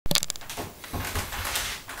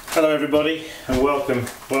Hello everybody and welcome.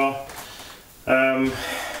 Well, we're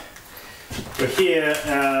here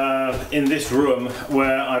in this room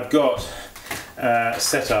where I've got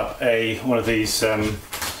set up one of these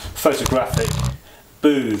photographic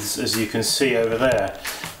booths, as you can see over there.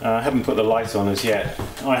 I haven't put the light on as yet.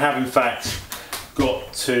 I have in fact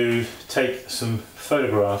got to take some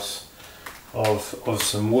photographs of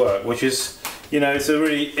some work, which is, you know, it's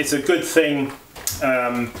a good thing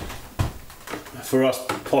for us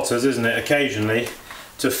potters, isn't it, occasionally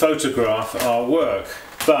to photograph our work,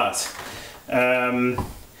 but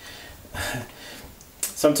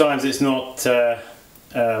sometimes it's not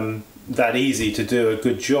that easy to do a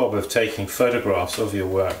good job of taking photographs of your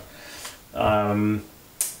work. I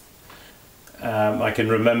can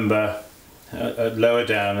remember lower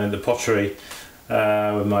down in the pottery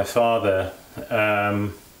with my father,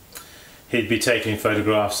 he'd be taking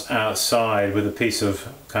photographs outside with a piece of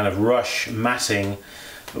kind of rush matting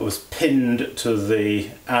that was pinned to the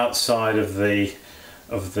outside of the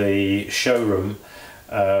showroom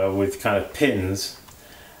with kind of pins,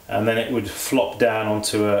 and then it would flop down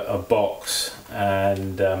onto a box,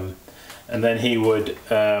 and then he would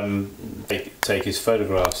take his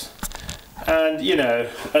photographs. And you know,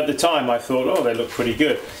 at the time I thought, oh, they look pretty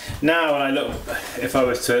good. Now when I look, if I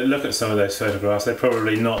was to look at some of those photographs, they're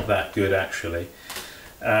probably not that good actually.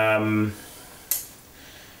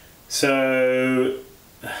 So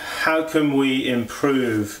how can we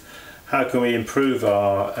improve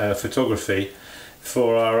our photography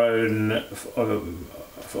for our own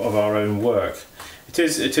of our own work? It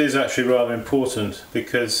is actually rather important,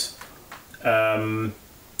 because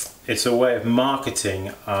it's a way of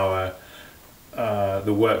marketing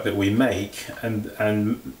the work that we make, and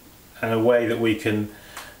a way that we can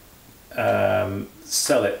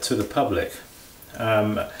sell it to the public.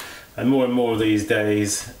 And more these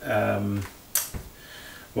days,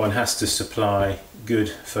 one has to supply good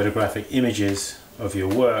photographic images of your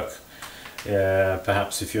work.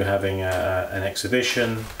 Perhaps if you're having an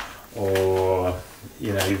exhibition, or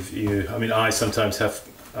you know, I mean, I sometimes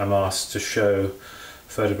I'm asked to show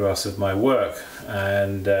photographs of my work,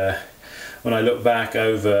 and when I look back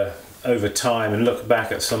over time and look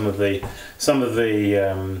back at some of the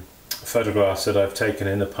photographs that I've taken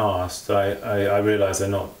in the past, I realise they're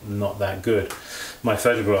not that good. My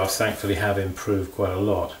photographs thankfully have improved quite a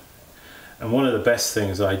lot. And one of the best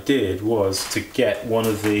things I did was to get one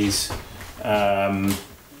of these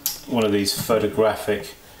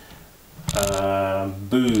photographic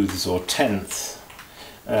booths or tents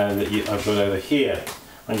that I've got over here.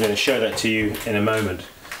 I'm going to show that to you in a moment.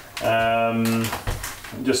 I'm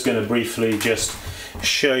just going to briefly just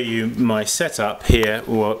show you my setup here,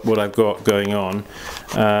 what I've got going on.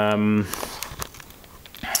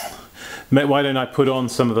 Why don't I put on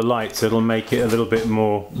some of the lights? It'll make it a little bit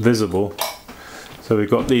more visible. So we've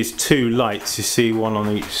got these two lights, you see, one on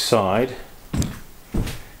each side,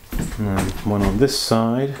 and one on this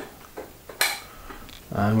side,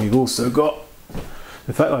 and we've also got,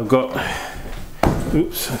 in fact I've got,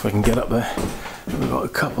 oops, if I can get up there, we've got a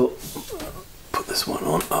couple. Put this one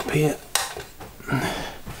on up here.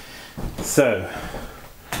 So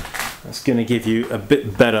that's going to give you a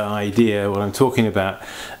bit better idea what I'm talking about.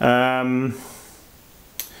 I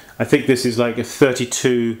think this is like a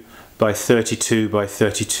 32 by 32 by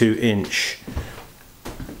 32 inch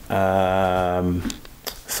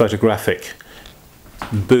photographic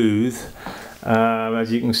booth.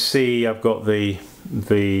 As you can see, I've got these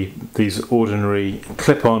ordinary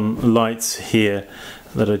clip-on lights here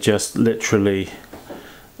that are just literally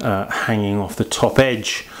hanging off the top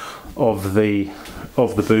edge of the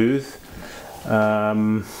booth.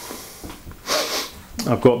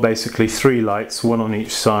 I've got basically three lights, one on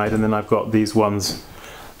each side, and then I've got these ones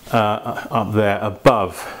up there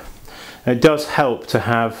above. And it does help to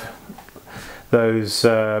have those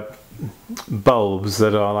bulbs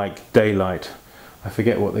that are like daylight. I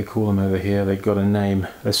forget what they call them over here. They've got a name.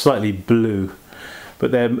 They're slightly blue,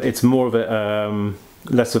 but it's more of a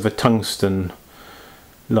less of a tungsten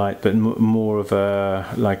light, but more of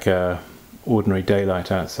a ordinary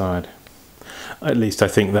daylight outside. At least I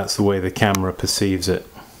think that's the way the camera perceives it.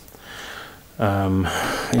 In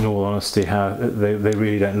all honesty, they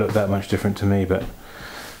really don't look that much different to me, but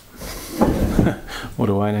what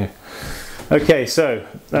do I know? Okay, so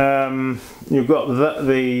you've got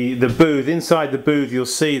the booth. Inside the booth, you'll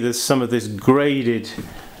see there's some of this graded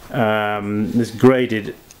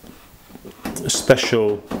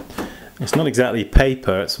special. It's not exactly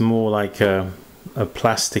paper. It's more like a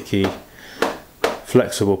plasticky,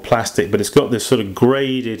 flexible plastic, but it's got this sort of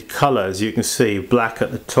graded colours. You can see black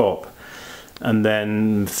at the top, and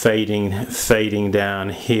then fading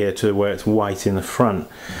down here to where it's white in the front,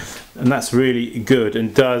 and that's really good,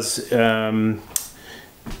 and does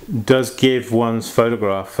give one's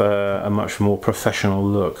photograph a much more professional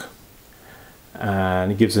look,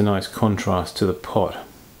 and it gives a nice contrast to the pot.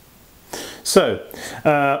 So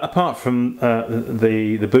apart from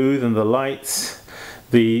the booth and the lights,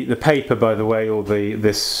 the paper, by the way, or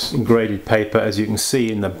this graded paper, as you can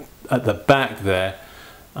see at the back there,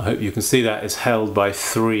 I hope you can see that, is held by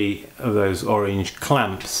 3 of those orange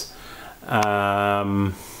clamps.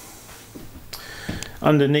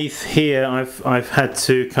 Underneath here, I've had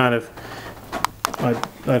to kind of,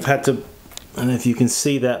 I've had to, I don't know if you can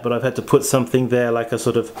see that, but I've had to put something there like a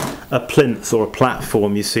sort of a plinth or a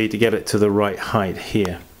platform, you see, to get it to the right height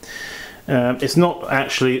here. It's not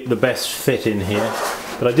actually the best fit in here,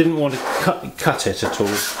 but I didn't want to cut it at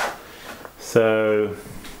all. So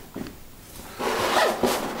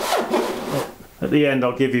at the end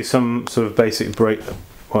I'll give you some sort of basic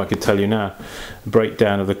well, I could tell you now,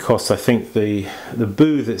 breakdown of the costs. I think the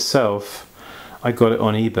booth itself, I got it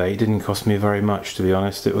on eBay. It didn't cost me very much, to be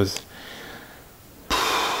honest. It was,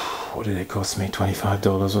 what did it cost me?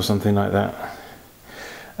 $25 or something like that.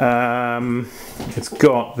 It's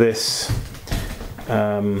got this,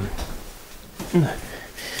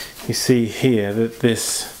 you see here that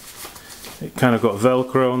it kind of got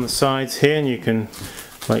Velcro on the sides here, and you can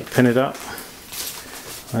like pin it up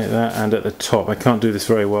like that, and at the top. I can't do this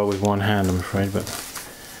very well with one hand, I'm afraid, but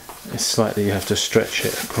it's slightly, you have to stretch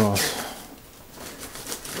it across.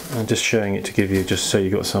 I'm just showing it to give you, just so you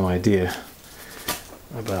got some idea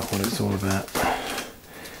about what it's all about.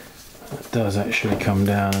 It does actually come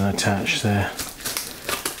down and attach there.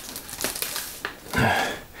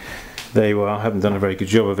 There you are. I haven't done a very good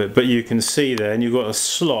job of it, but you can see there, and you've got a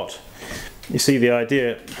slot. You see, the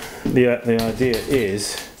idea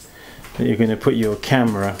is that you're going to put your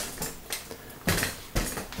camera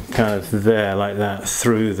kind of there like that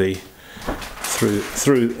through the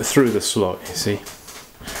slot, you see,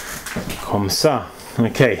 comme ça.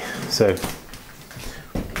 Okay, so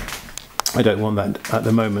I don't want that at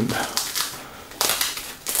the moment.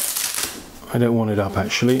 I don't want it up,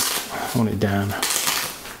 actually. I want it down.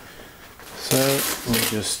 So we'll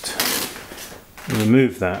just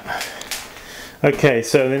remove that. Okay,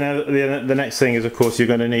 so the next thing is, of course, you're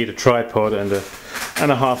going to need a tripod and a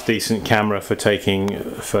half decent camera for taking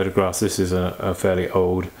photographs. This is a fairly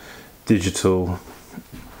old digital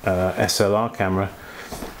SLR camera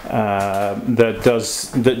that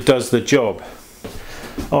does the job.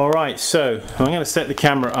 All right, so I'm going to set the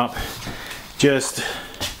camera up just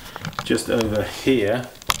over here.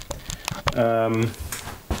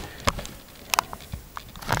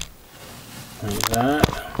 Like that.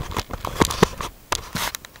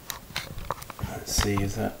 Let's see,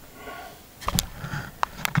 is that?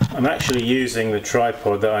 I'm actually using the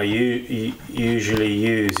tripod that I usually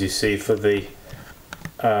use, you see, for the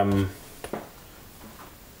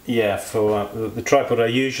the tripod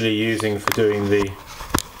I'm usually using for doing the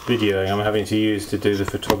videoing. I'm having to use to do the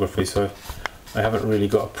photography, so I haven't really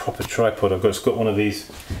got a proper tripod. I've just got one of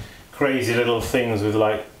these crazy little things with,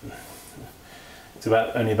 like, it's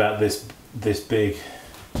only about this big.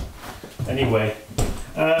 Anyway,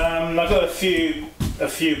 I've got a few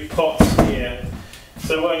pots here.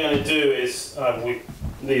 So what I'm going to do is,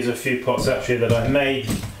 these are a few pots actually that I made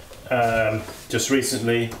just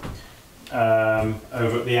recently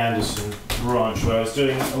over at the Anderson branch, where I was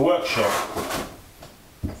doing a workshop.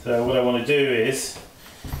 So what I want to do is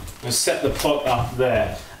set the pot up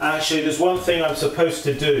there. Actually, there's one thing I'm supposed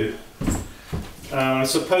to do. I'm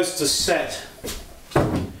supposed to set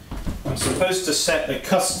a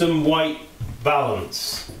custom white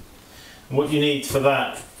balance. And what you need for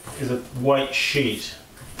that is a white sheet.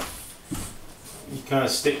 You kind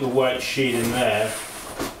of stick the white sheet in there,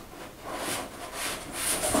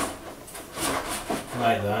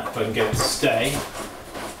 like that. If I can get it to stay, I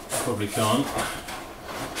probably can't.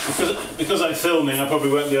 Because I'm filming, I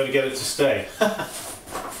probably won't be able to get it to stay. It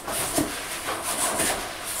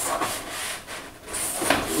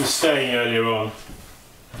was staying earlier on.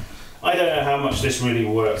 I don't know how much this really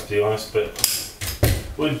works, to be honest, but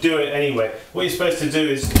we'll do it anyway. What you're supposed to do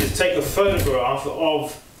is take a photograph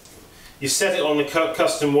of, you set it on the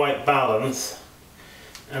custom white balance,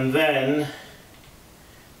 and then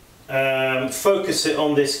focus it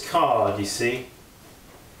on this card, you see,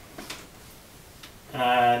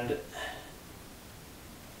 and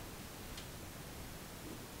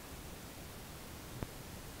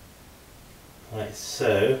like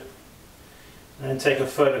so, and take a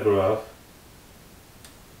photograph.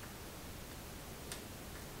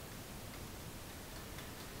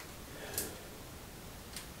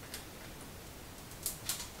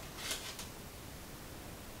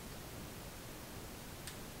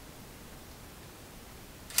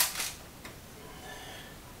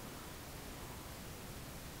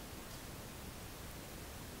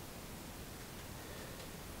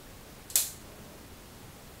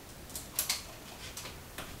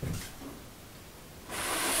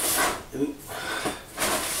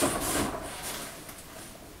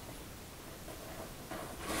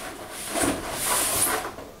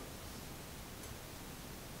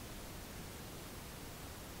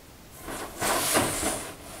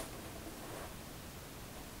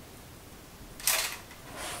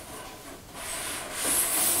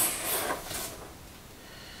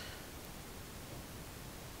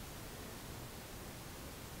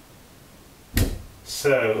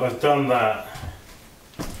 So I've done that.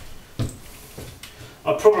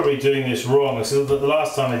 I'm probably doing this wrong, so the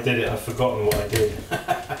last time I did it I've forgotten what I did.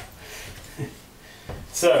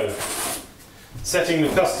 So, setting the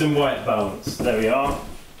custom white balance, there we are.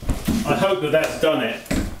 I hope that that's done it.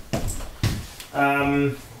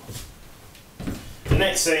 The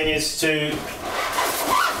next thing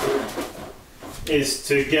is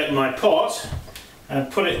to get my pot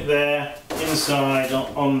and put it there inside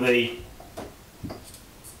on the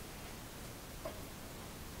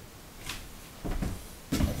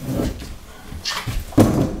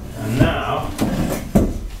and now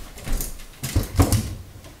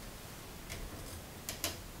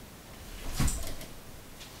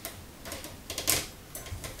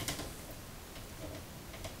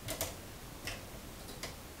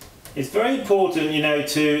it's very important, you know,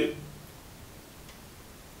 to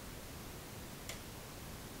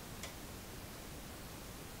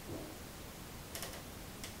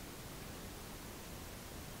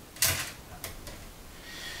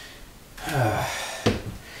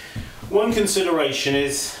one consideration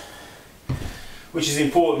is, which is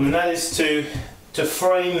important, and that is to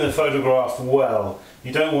frame the photograph well.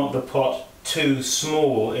 You don't want the pot too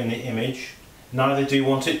small in the image, neither do you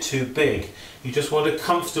want it too big. You just want a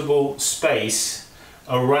comfortable space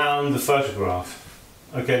around the photograph.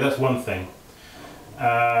 Okay, that's one thing.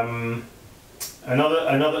 Another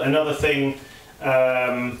thing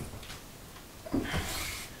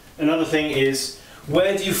is,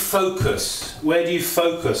 where do you focus? Where do you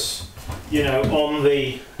focus? You know, on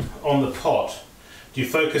the pot. Do you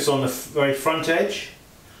focus on the very front edge,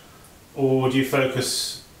 or do you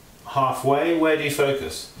focus halfway? Where do you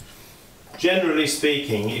focus? Generally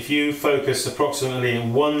speaking, if you focus approximately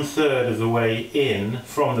 1/3 of the way in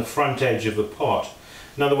from the front edge of the pot,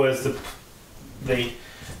 in other words, the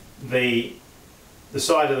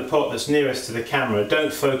side of the pot that's nearest to the camera,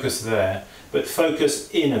 don't focus there, but focus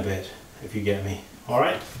in a bit, if you get me. All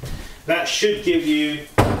right, that should give you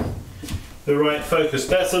the right focus.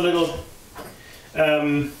 That's a little,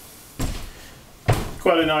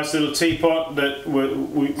 quite a nice little teapot that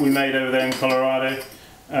we made over there in Colorado.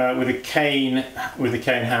 With a cane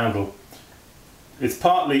handle. It's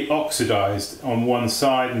partly oxidized on one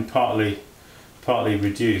side and partly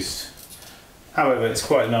reduced. However, it's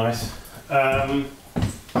quite nice.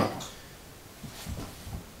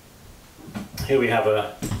 Here we have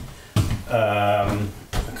a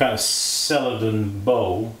kind of celadon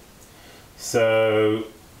bowl. So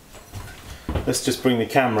let's just bring the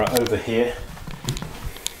camera over here.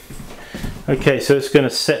 Okay, so it's going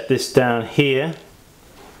to set this down here.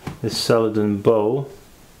 This celadon bowl.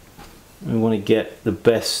 We want to get the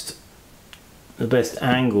best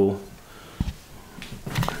angle,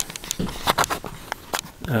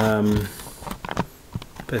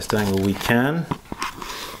 best angle we can.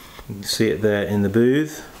 You can see it there in the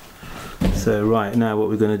booth. So right now what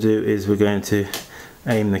we're going to do is we're going to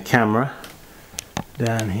aim the camera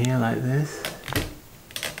down here like this.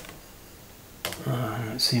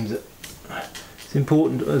 It seems that it's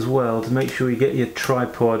important as well to make sure you get your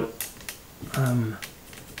tripod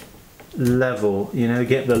level, you know,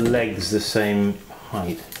 get the legs the same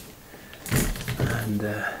height. And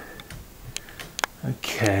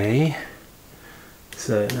okay,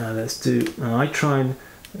 so now let's do, I try and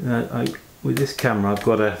with this camera I've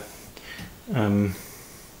got a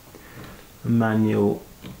manual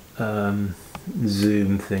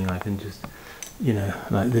zoom thing. I can just, you know,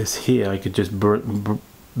 like this here, I could just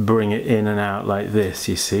bring it in and out like this,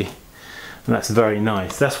 you see, and that's very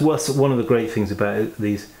nice. That's what's one of the great things about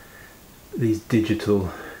these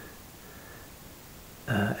digital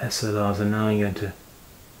SLRs. And now I'm going to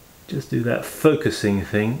just do that focusing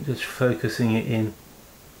thing, just focusing it in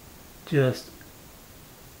just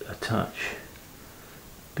a touch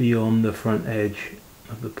beyond the front edge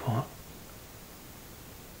of the pot,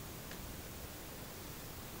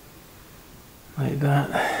 like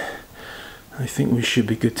that. I think we should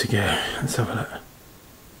be good to go. Let's have a look.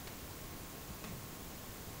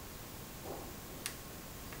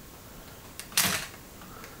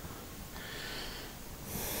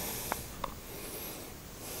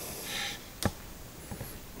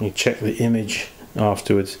 You check the image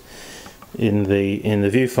afterwards in the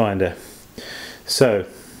viewfinder. So,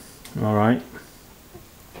 all right.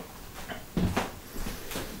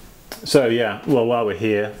 So yeah, well, while we're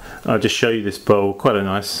here, I'll just show you this bowl. Quite a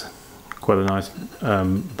nice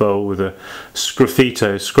bowl with a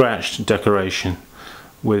sgraffito scratched decoration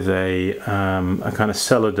with a kind of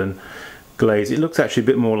celadon glaze. It looks actually a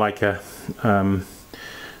bit more like a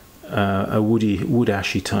wood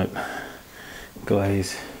ashy type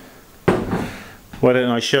glaze. why don't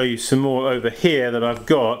I show you some more over here that I've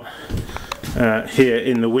got here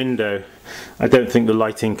in the window. I don't think the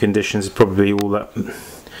lighting conditions are probably all that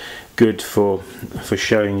good for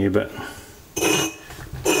showing you, but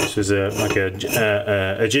this is like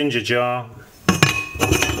a ginger jar,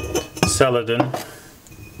 celadon,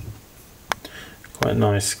 quite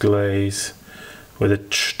nice glaze with a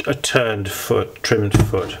trimmed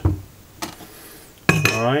foot.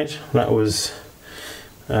 All right, that was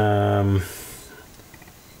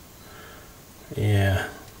yeah,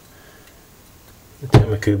 the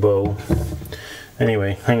Temaku bowl.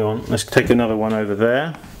 Anyway, hang on, let's take another one over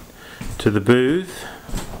there to the booth.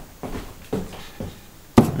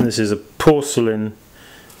 And this is a porcelain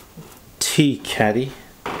tea caddy.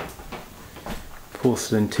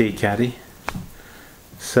 Porcelain tea caddy.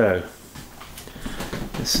 So,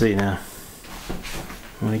 let's see now.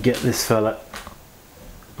 I'm going to get this fella.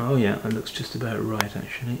 Oh yeah, that looks just about right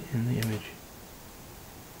actually in the image.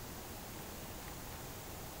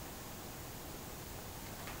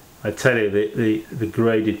 I tell you, the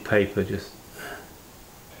graded paper, just,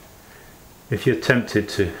 if you're tempted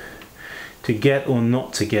to get or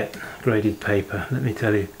not to get graded paper, let me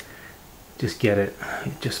tell you, just get it.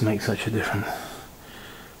 It just makes such a difference.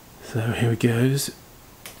 So here it goes.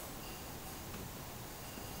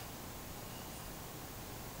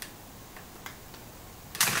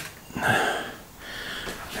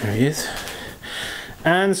 There he is.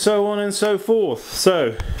 And so on and so forth.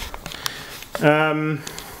 So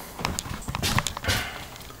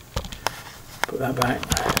put that back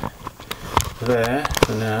there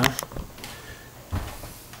for now.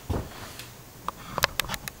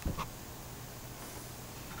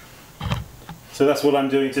 So that's what I'm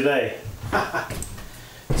doing today.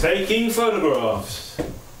 Taking photographs.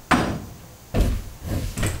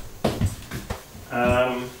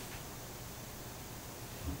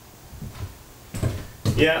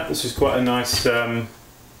 Yeah, this is quite a nice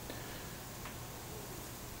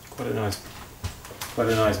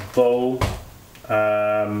bowl.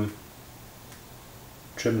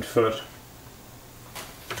 Trimmed foot.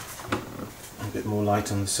 A bit more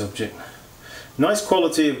light on the subject. Nice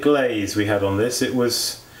quality of glaze we had on this. It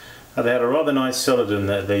was, they had a rather nice celadon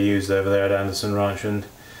that they used over there at Anderson Ranch, and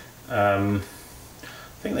I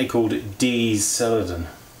think they called it D's celadon.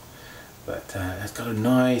 But it's got a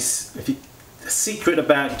nice. The secret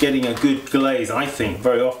about getting a good glaze, I think,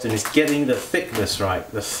 very often is getting the thickness right.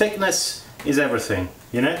 The thickness is everything,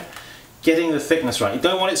 you know. Getting the thickness right. You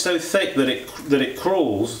don't want it so thick that it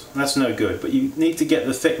crawls. That's no good. But you need to get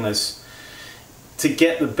the thickness to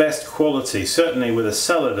get the best quality. Certainly with a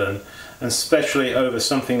celadon, and especially over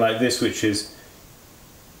something like this, which is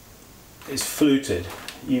fluted.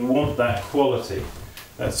 You want that quality.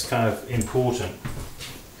 That's kind of important.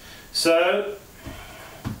 So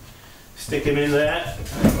stick him in there.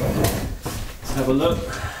 Let's have a look.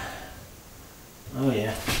 Oh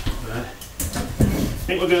yeah. Right.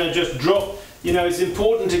 I think we're going to just drop. You know, it's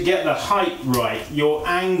important to get the height right. Your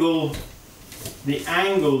angle, the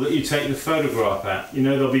angle that you take the photograph at. You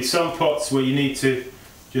know, there'll be some pots where you need to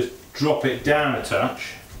just drop it down a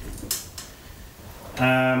touch.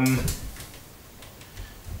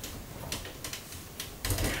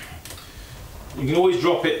 You can always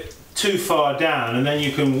drop it too far down, and then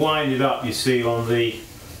you can wind it up, you see, on the,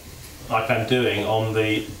 like I'm doing, on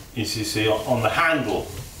the, you see, on the handle.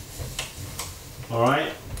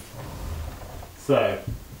 Alright? So,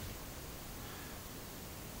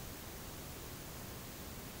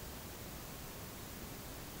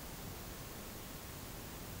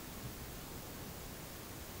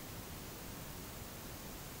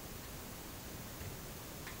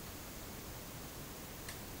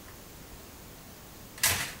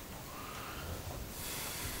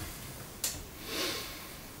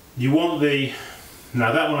 you want the,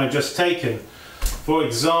 now that one I've just taken, for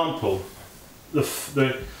example,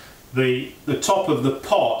 the top of the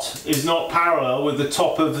pot is not parallel with the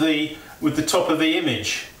top of the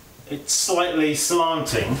image. It's slightly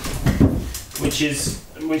slanting,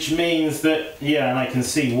 which means that, yeah, and I can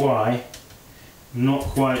see why, not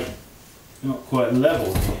quite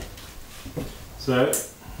level here. So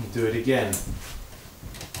I'll do it again.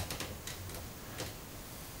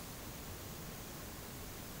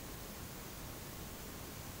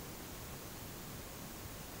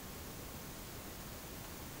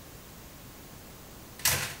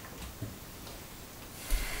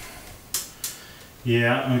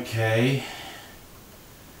 Yeah, okay.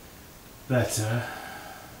 Better.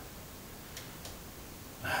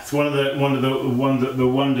 It's one of the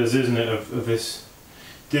wonders, isn't it, of this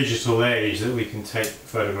digital age, that we can take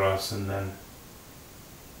photographs and then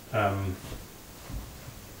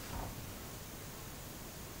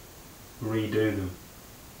redo them.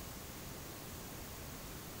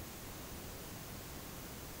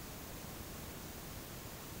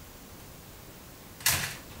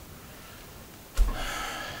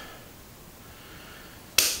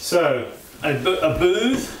 So, a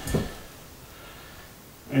booth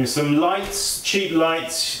and some lights, cheap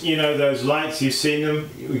lights, you know those lights, you've seen them,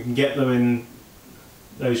 we can get them in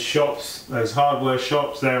those shops, those hardware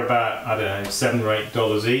shops. They're about, I don't know, $7 or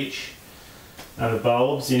 $8 each. And the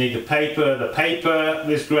bulbs, you need the paper,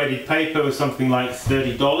 this graded paper was something like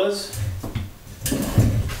 $30.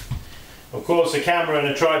 Of course a camera and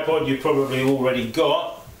a tripod you probably already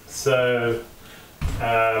got, so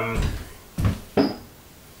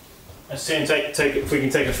let's see and take if we can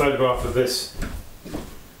take a photograph of this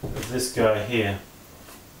guy here,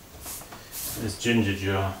 this ginger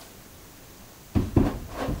jar.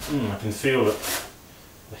 I can feel the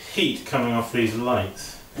heat coming off these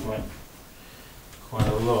lights quite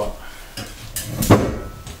a lot.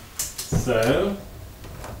 So I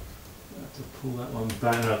have to pull that one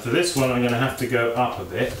back. Now for this one I'm going to have to go up a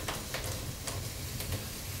bit.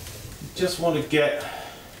 Just want to get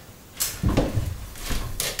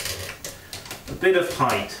a bit of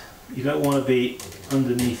height. You don't want to be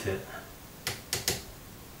underneath it.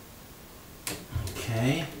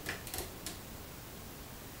 Okay.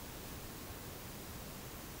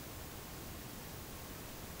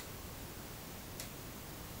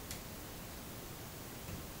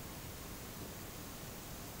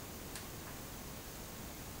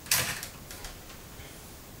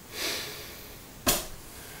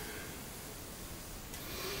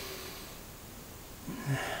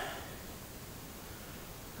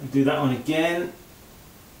 Do that one again.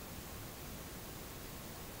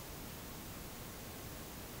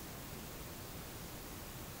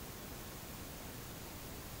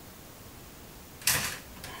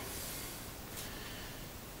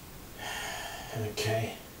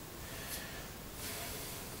 Okay.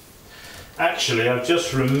 Actually, I've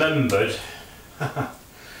just remembered that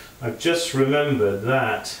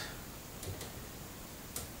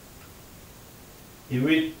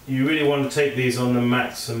you really want to take these on the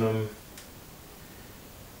maximum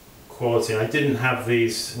quality. I didn't have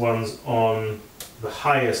these ones on the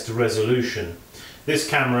highest resolution. This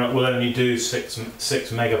camera will only do 6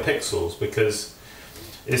 megapixels because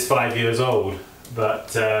it's 5 years old,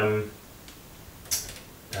 but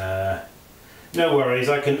no worries,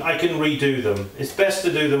 I can redo them. It's best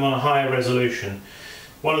to do them on a higher resolution.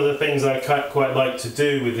 One of the things I quite like to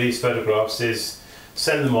do with these photographs is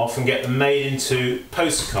send them off and get them made into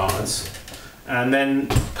postcards, and then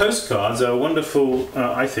postcards are a wonderful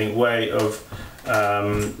I think way of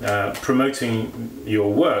promoting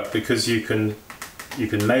your work, because you can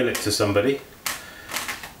mail it to somebody,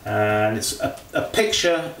 and it's a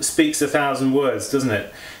picture speaks 1,000 words, doesn't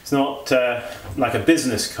it? It's not like a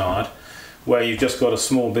business card where you've just got a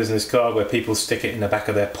small business card where people stick it in the back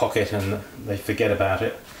of their pocket and they forget about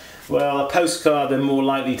it. Well, a postcard they're more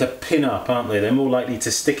likely to pin up, aren't they? They're more likely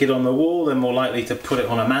to stick it on the wall, they're more likely to put it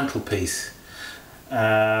on a mantelpiece.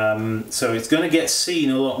 So it's going to get seen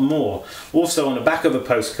a lot more. Also on the back of a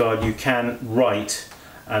postcard you can write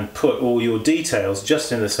and put all your details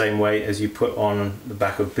just in the same way as you put on the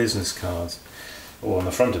back of business cards, or on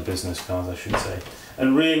the front of business cards I should say.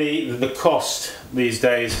 And really the cost these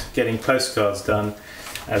days getting postcards done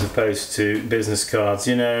as opposed to business cards,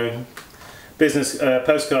 you know,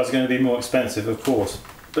 postcards are going to be more expensive, of course,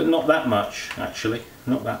 but not that much, actually,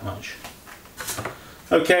 not that much.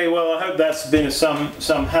 Okay, well, I hope that's been some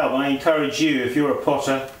help. I encourage you, if you're a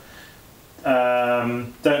potter,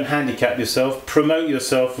 don't handicap yourself, promote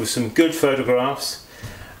yourself with some good photographs.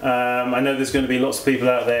 I know there's going to be lots of people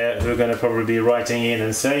out there who are going to probably be writing in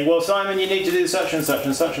and saying, well, Simon, you need to do such and such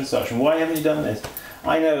and such and such, and why haven't you done this?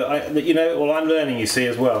 I know, you know, well, I'm learning, you see,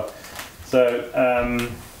 as well. So,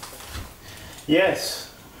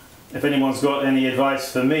 yes, if anyone's got any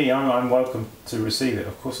advice for me, I'm welcome to receive it.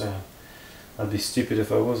 Of course I am. I'd be stupid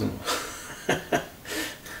if I wasn't.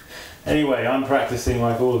 Anyway, I'm practicing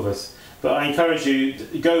like all of us. But I encourage you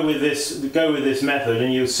to go with this method,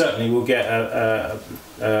 and you certainly will get a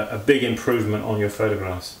big improvement on your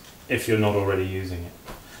photographs if you're not already using it.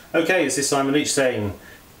 Okay, this is Simon Leach saying,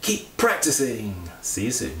 keep practicing. See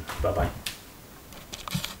you soon. Bye bye.